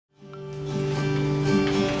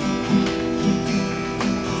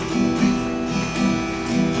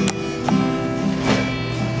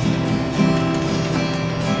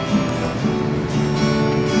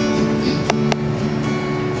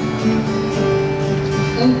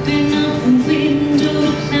Open up the window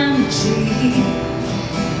to climb a tree.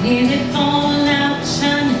 Nearly fall out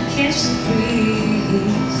trying to catch the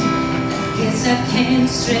breeze. I guess I can't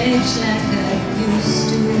stretch like I used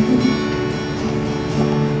to.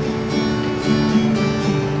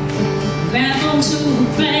 Grab onto a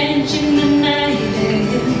branch in the night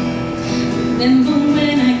air. Remember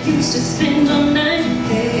when I used to spend all night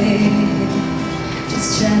there, just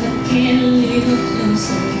trying to get a little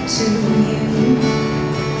closer to you.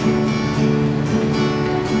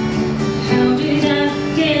 How did I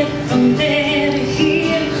get from there to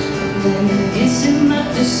here? I'm missing, but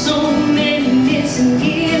there's so many missing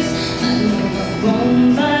years. I know I'm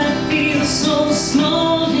wrong, but I feel so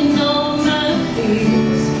small in all my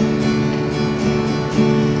fears.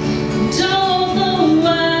 And all the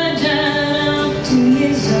wide-eyed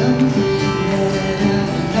optimism that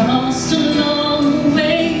I've lost along the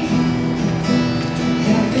way,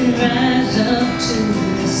 helping rise up to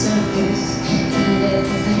the surface and let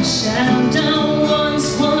that shadow once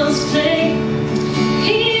was play.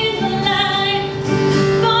 In the light,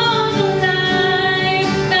 for the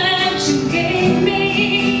life that you gave me,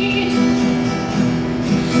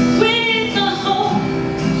 with the hope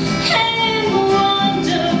and the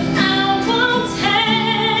wonder I once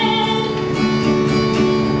had,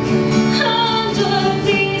 under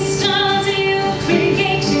these stars you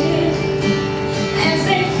created, as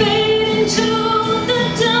they fade into the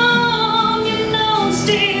dawn, you know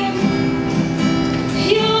still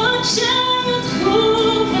your child who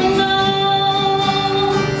belongs.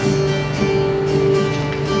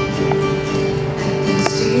 I can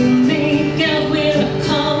still make out where I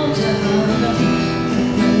called her,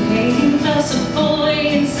 my name plus a boy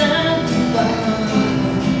inside the bar.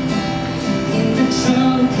 In the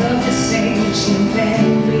trunk of the same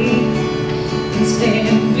chimney, it's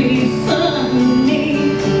very funny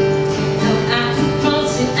how I could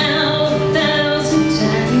cross it out 1,000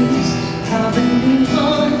 times, probably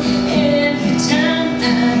one every time I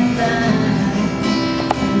find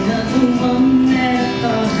another one that I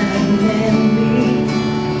thought I'd never meet.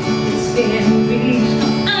 It's very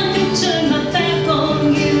how I could turn my back on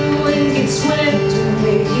you and get swept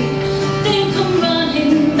away, then come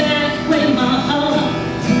running back when my heart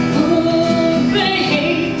would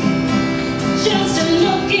break, just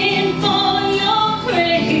looking for your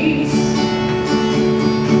grace.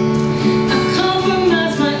 I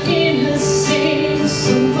compromise my innocence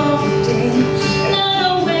so often,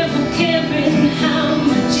 not aware of caring how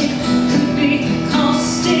much it could be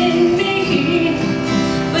costing me,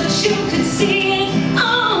 but you could see it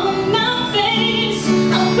on my face.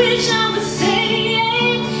 I wish I was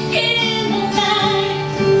saying in the light,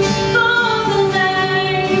 for the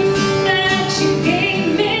life that you gave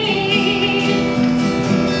me,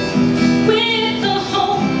 with the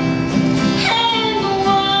hope and the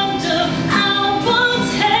wonder I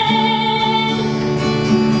once had,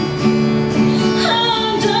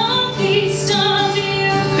 under these stars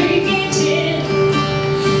you created,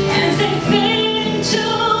 as they fade into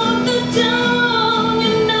the dawn,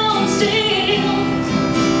 you know still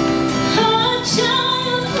a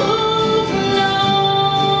child who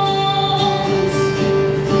belongs.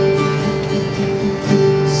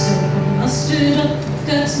 So I mustered up the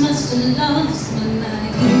guts, must have lost my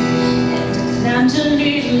mind, and I climbed a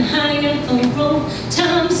little higher the road.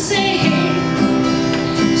 Time to say